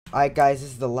Alright guys,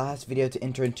 this is the last video to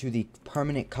enter into the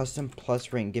permanent custom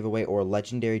plus rank giveaway or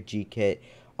legendary G kit.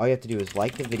 All you have to do is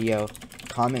like the video,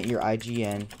 comment your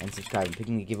IGN, and subscribe. I'm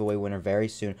picking the giveaway winner very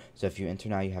soon, so if you enter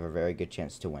now, you have a very good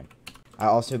chance to win. I'll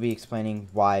also be explaining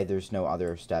why there's no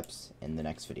other steps in the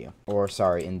next video. Or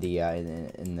sorry, in the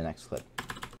next clip.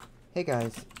 Hey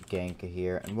guys, Ganka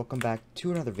here, and welcome back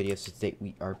to another video. So today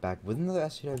we are back with another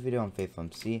SOTW video on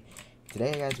FaithfulMC.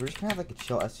 Today, guys, we're just gonna have like a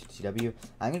chill SOTW.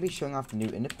 I'm gonna be showing off the new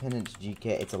Independence G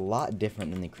kit. It's a lot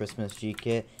different than the Christmas G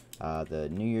kit, the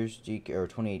New Year's G kit, or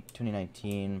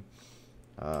 2019.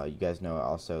 You guys know it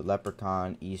also.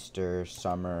 Leprechaun, Easter,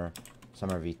 Summer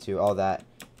V2, all that.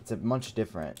 It's a much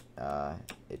different.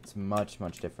 It's much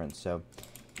different. So,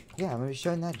 yeah, I'm gonna be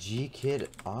showing that G kit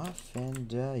off,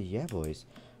 and yeah, boys.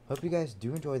 Hope you guys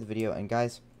do enjoy the video, and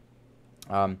guys.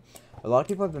 A lot of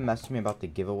people have been messaging me about the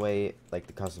giveaway, like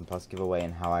the custom plus giveaway,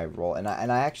 and how I roll. And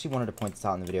I actually wanted to point this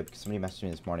out in the video because somebody messaged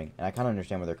me this morning, and I kind of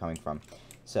understand where they're coming from.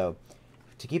 So,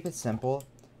 to keep it simple,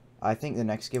 I think the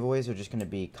next giveaways are just going to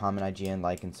be comment, IGN,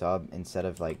 like, and sub instead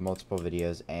of like multiple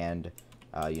videos, and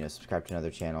you know, subscribe to another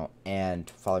channel and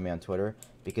follow me on Twitter.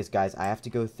 Because guys, I have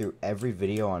to go through every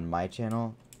video on my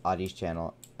channel, Adi's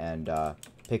channel, and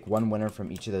pick one winner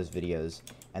from each of those videos,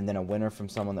 and then a winner from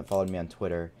someone that followed me on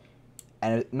Twitter.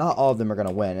 And not all of them are going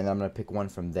to win, and I'm going to pick one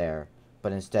from there.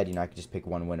 But instead, you know, I could just pick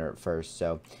one winner at first.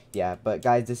 So, yeah. But,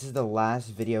 guys, this is the last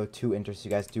video to enter. So, you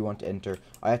guys do want to enter.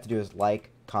 All you have to do is like,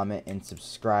 comment, and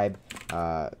subscribe.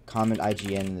 Comment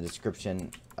IGN in the description.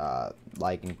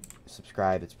 Like and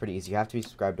subscribe. It's pretty easy. You have to be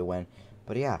subscribed to win.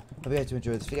 But, yeah. Hope you guys do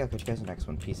enjoy this video. Catch you guys in the next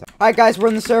one. Peace out. Alright, guys. We're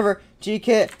in the server.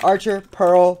 G-Kit, Archer,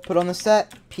 Pearl. Put on the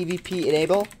set. PvP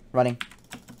enable. Running.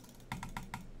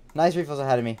 Nice refills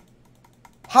ahead of me.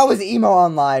 How is Emo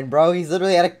online, bro? He's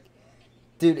literally at a...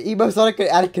 Dude, Emo's not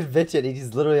at a convention.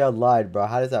 He's literally online, bro.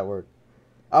 How does that work?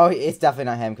 Oh, it's definitely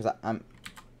not him, because I'm...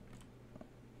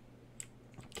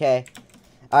 Okay.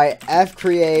 Alright, F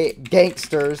create,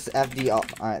 gangsters, FD...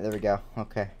 Alright, there we go.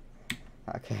 Okay.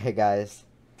 Okay, guys.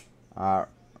 Alright,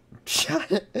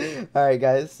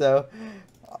 guys, so...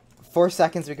 4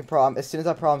 seconds, we can problem... As soon as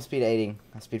I problem speed 80.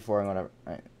 Speed 4 and whatever.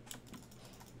 Alright.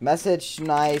 Message,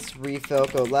 nice, refill,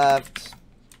 go left...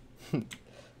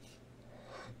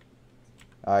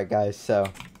 Alright guys, so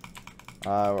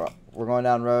we're going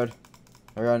down road.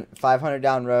 We're going 500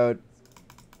 down road.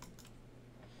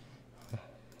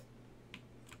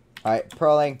 Alright,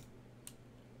 pearling.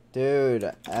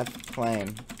 Dude, F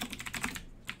claim.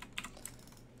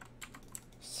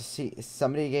 See,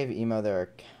 somebody gave Emo their...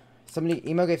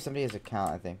 Emo gave somebody his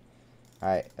account, I think.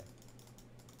 Alright.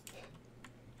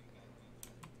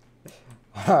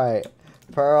 Alright.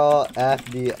 Pearl,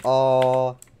 FD,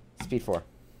 all, speed 4.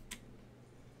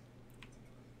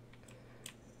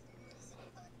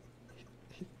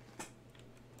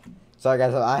 Sorry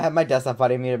guys, I have my desktop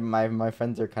buddy muted, but my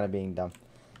friends are kind of being dumb.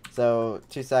 So,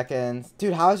 2 seconds.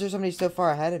 Dude, how is there somebody so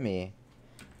far ahead of me?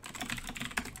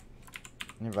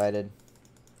 Invited.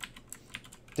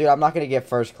 Dude, I'm not going to get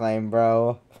first claim,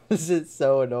 bro. This is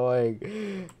so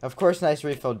annoying. Of course, nice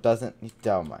refill doesn't...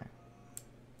 Oh my...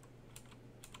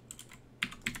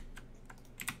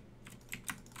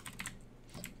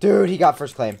 Dude, he got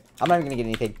first claim. I'm not even gonna get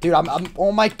anything. Dude, I'm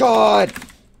oh my god!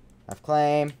 I've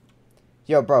claim.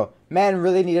 Yo, bro. Man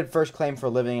really needed first claim for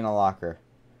living in a locker.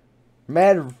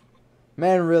 Man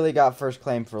really got first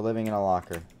claim for living in a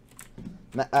locker.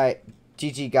 Alright,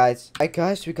 GG, guys. Alright,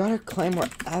 guys, we got our claim. We're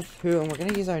F who, and we're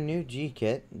gonna use our new G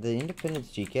kit, the Independence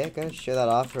G kit. Gotta show that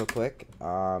off real quick.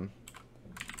 Maybe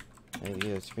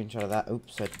a screenshot of that.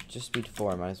 Oops, I just speed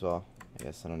 4. Might as well. I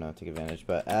guess, I don't know, take advantage.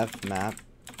 But F map.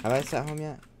 Have I set home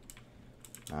yet?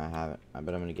 No, I haven't. I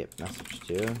bet I'm gonna get message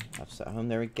too. I've set home.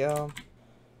 There we go.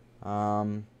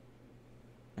 So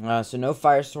no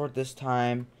fire sword this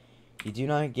time. You do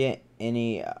not get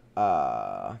any. You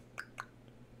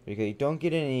don't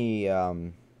get any. I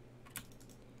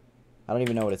don't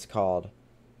even know what it's called.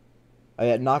 Oh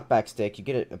yeah, knockback stick. You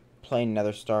get a plain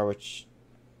nether star, which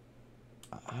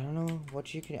I don't know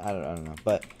what you can. I don't know,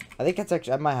 but I think that's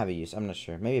actually. I might have a use. I'm not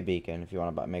sure. Maybe a beacon if you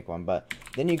want to make one. But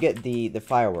then you get the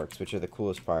fireworks, which are the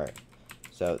coolest part.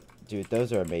 So, dude,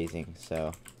 those are amazing.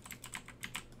 So,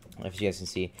 if you guys can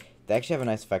see, they actually have a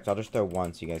nice effect. I'll just throw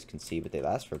one so you guys can see, but they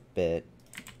last for a bit.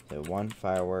 So, one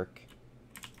firework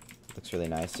looks really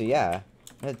nice. So yeah,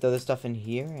 I'm gonna throw this stuff in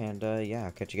here, and yeah,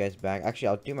 I'll catch you guys back. Actually,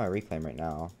 I'll do my reclaim right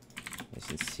now. Just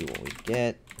to see what we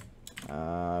get.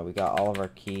 We got all of our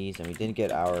keys, and we didn't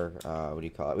get our, what do you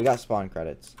call it? We got spawn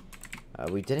credits.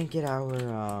 We didn't get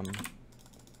our,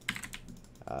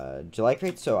 July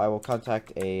crate, so I will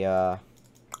contact a,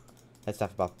 head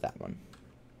staff about that one.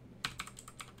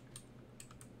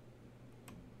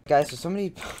 guys, so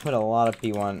somebody put a lot of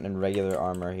P1 and regular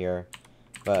armor here,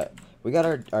 but we got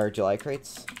our July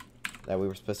crates that we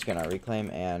were supposed to get on our reclaim,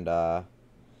 and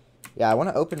yeah, I want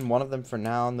to open one of them for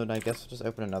now, and then I guess we'll just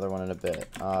open another one in a bit.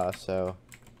 So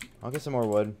I'll get some more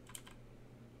wood,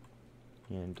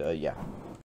 and yeah.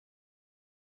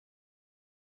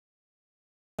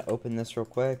 Open this real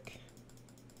quick.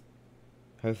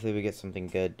 Hopefully we get something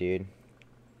good, dude.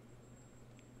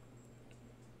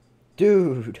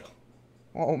 Dude!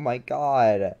 Oh my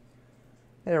god!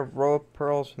 I had a row of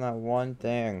pearls from that one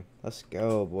thing. Let's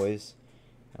go, boys.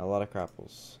 And a lot of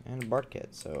crapples. And a Bard kit,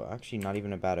 so actually not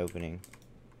even a bad opening.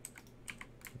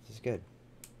 This is good.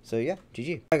 So yeah,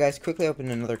 GG. Alright guys, quickly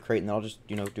open another crate and then I'll just,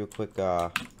 you know, do a quick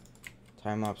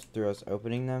time lapse through us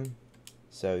opening them.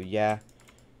 So yeah.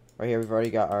 Right here we've already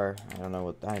got our, I don't know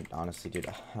what, honestly dude,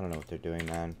 I don't know what they're doing,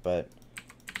 man. But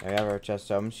we have our chest,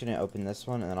 so I'm just gonna open this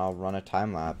one and then I'll run a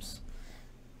time lapse.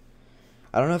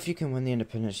 I don't know if you can win the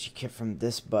Independence G kit from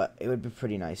this, but it would be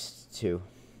pretty nice too.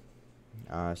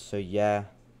 So yeah.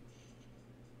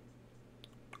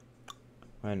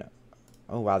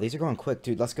 Oh wow, these are going quick,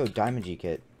 dude. Let's go Diamond G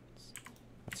kit.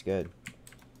 That's good.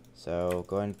 So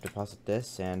go ahead and deposit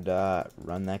this and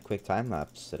run that quick time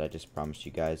lapse that I just promised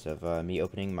you guys of me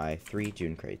opening my 3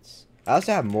 June crates. I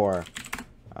also have more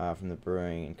from the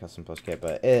Brewing and Custom Plus kit,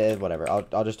 but whatever.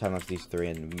 I'll just time lapse these 3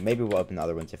 and maybe we'll open the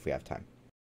other ones if we have time.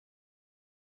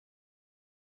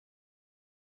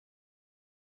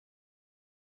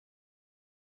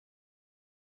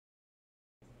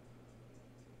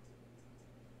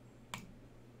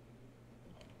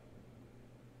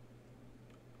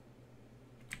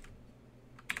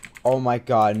 Oh my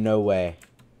god, no way.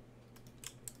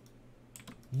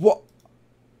 What?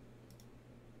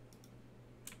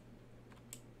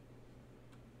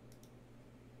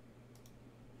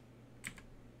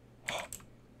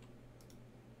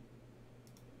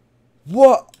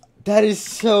 What? That is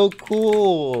so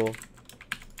cool.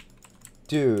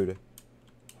 Dude.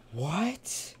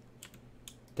 What?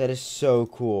 That is so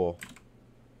cool.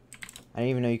 I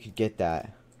didn't even know you could get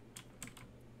that.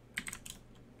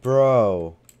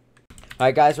 Bro.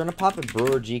 Alright guys, we're gonna pop a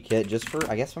Brewer G kit just for,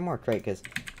 I guess, one more crate, because,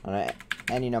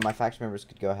 and you know, my faction members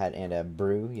could go ahead and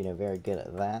brew, you know, very good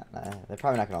at that. They're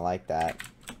probably not gonna like that.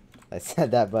 I said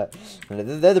that, but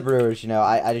they're the brewers, you know,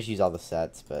 I just use all the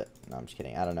sets, but, no, I'm just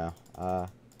kidding, I don't know.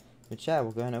 But yeah,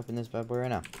 we'll go ahead and open this bad boy right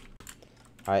now.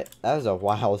 Alright, that was a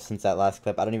while since that last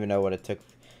clip. I don't even know what it took,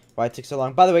 why it took so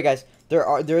long. By the way, guys,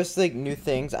 there's like new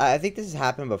things. I think this has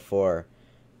happened before.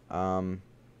 But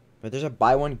there's a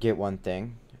buy one get one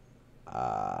thing.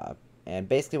 And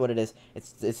basically what it is,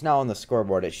 it's now on the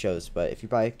scoreboard it shows, but if you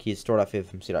buy keys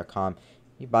store.faithfulmc.com,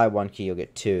 you buy 1 key, you'll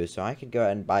get 2. So I could go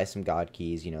ahead and buy some god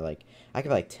keys, you know, like I could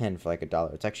buy like 10 for like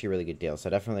 $1. It's actually a really good deal, so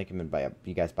I definitely recommend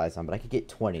you guys buy some, but I could get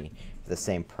 20 for the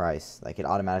same price. Like it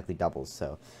automatically doubles,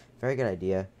 so very good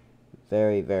idea.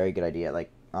 Very, very good idea. Like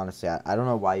honestly, I don't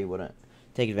know why you wouldn't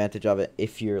take advantage of it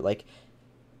if you're like,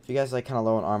 if you guys like kind of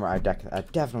low on armor, I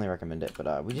definitely recommend it.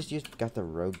 But we just got the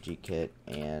Rogue G kit,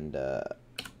 and I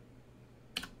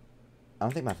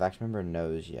don't think my faction member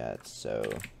knows yet. So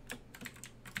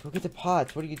go get the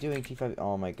pots. What are you doing, T5?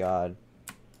 Oh my god.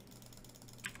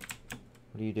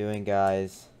 What are you doing,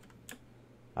 guys?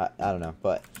 I don't know,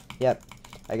 but yeah,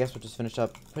 I guess we'll just finish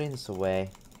up putting this away,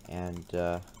 and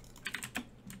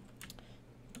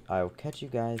I will catch you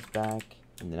guys back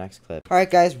in the next clip. Alright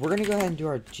guys, we're gonna go ahead and do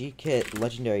our G kit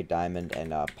Legendary Diamond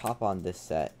and pop on this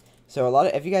set. So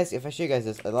if I show you guys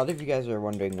this, a lot of you guys are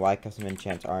wondering why custom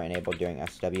enchants aren't enabled during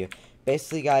SOTW.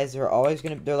 Basically guys,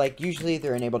 usually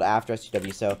they're enabled after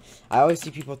SOTW. So I always see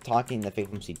people talking in the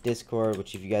FaithfulMC Discord,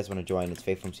 which if you guys want to join, it's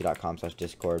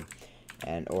faithfulmc.com/discord.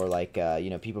 And or like you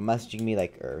know, people messaging me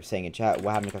like or saying in chat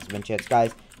what happened to custom enchants,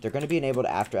 guys, they're going to be enabled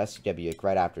after SOTW, like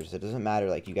right after, so it doesn't matter.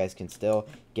 Like you guys can still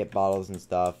get bottles and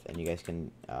stuff, and you guys can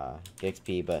get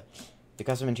XP, but the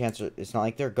custom enchants it's not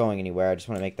like they're going anywhere. I just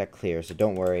want to make that clear, so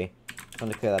don't worry. Just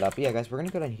want to clear that up. But yeah guys, we're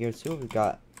gonna go down here, see what we've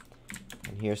got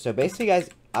in here. So basically guys,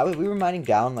 we were mining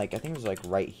down, like I think it was like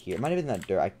right here, it might have been that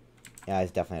dirt. Yeah,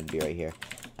 it's definitely had to be right here.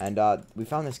 And we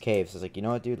found this cave, so I was like, you know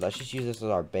what, dude, let's just use this as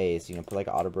our base. You know, put like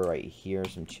an auto brew right here,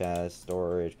 some chests,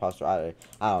 storage, posture. I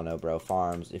don't know, bro.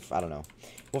 Farms. I don't know.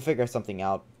 We'll figure something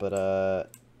out.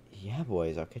 But yeah,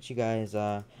 boys, I'll catch you guys.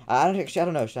 I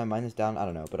don't know. Should I mine this down? I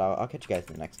don't know. But I'll catch you guys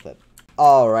in the next clip.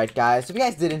 Alright, guys. So if you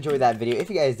guys did enjoy that video,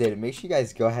 if you guys did, make sure you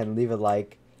guys go ahead and leave a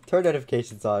like, turn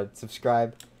notifications on,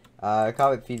 subscribe,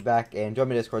 comment feedback, and join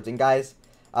my Discords. And guys,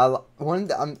 I'm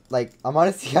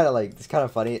honestly kind of like, it's kind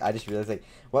of funny. I just realized like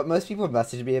what most people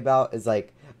message me about is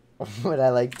like when I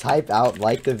like type out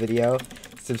like the video,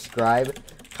 subscribe,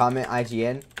 comment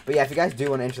IGN, But yeah, if you guys do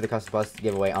want to enter the custom plus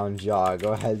giveaway on Jaw,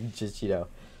 go ahead and just, you know,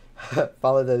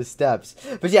 follow those steps.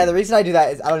 But yeah, the reason I do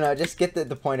that is, I don't know, just get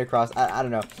the point across. I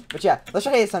don't know. But yeah, let's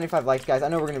try to hit 75 likes, guys. I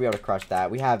know we're going to be able to crush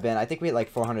that. We have been. I think we hit like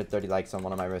 430 likes on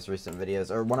one of my most recent videos,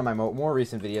 or one of my more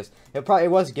recent videos. It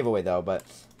was a giveaway, though, but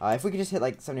if we could just hit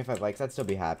like 75 likes, I'd still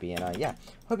be happy. And yeah,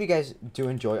 hope you guys do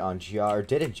enjoy on GR, or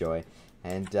did enjoy.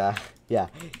 And yeah,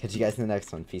 catch you guys in the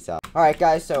next one. Peace out. Alright,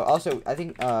 guys, so also, I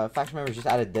think faction members just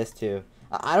added this too.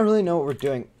 I don't really know what we're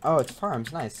doing. Oh, it's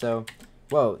farms. Nice. So,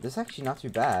 whoa, this is actually not too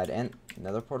bad. And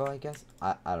another portal, I guess.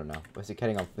 I don't know. What's it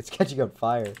catching on? It's catching on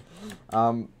fire.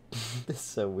 This is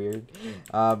so weird.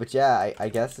 But yeah, I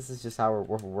guess this is just how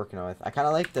we're working with. I kind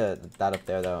of like that up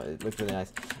there though. It looks really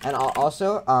nice. And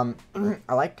also,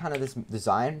 I like kind of this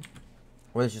design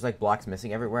where there's just like blocks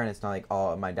missing everywhere, and it's not like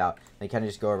all mined out. And you kind of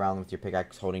just go around with your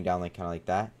pickaxe holding down like kind of like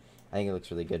that. I think it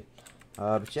looks really good.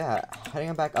 But yeah, heading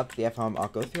on back up to the F home, I'll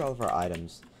go through all of our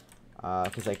items.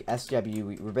 Because like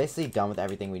SW, we're basically done with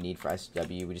everything we need for SW.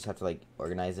 We just have to like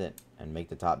organize it and make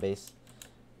the top base.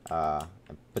 And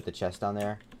put the chest down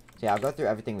there. So yeah, I'll go through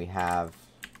everything we have.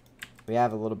 We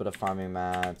have a little bit of farming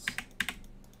mats,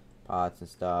 pots and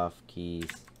stuff, keys.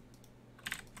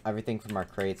 Everything from our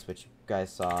crates, which you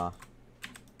guys saw.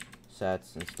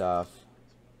 Sets and stuff.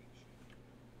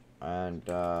 And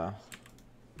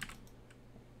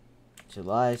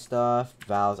July stuff,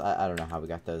 valves, I don't know how we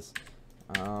got those.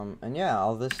 And yeah,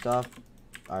 all this stuff,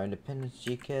 our Independence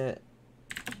G kit,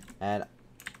 and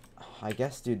I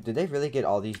guess, dude, did they really get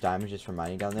all these diamonds just from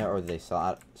mining down there, or did they sell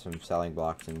out some selling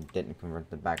blocks and didn't convert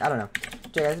them back? I don't know.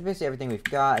 So yeah, that's basically everything we've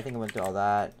got. I think I went through all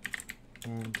that,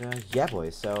 and yeah,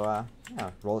 boys, so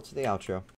yeah, roll it to the outro.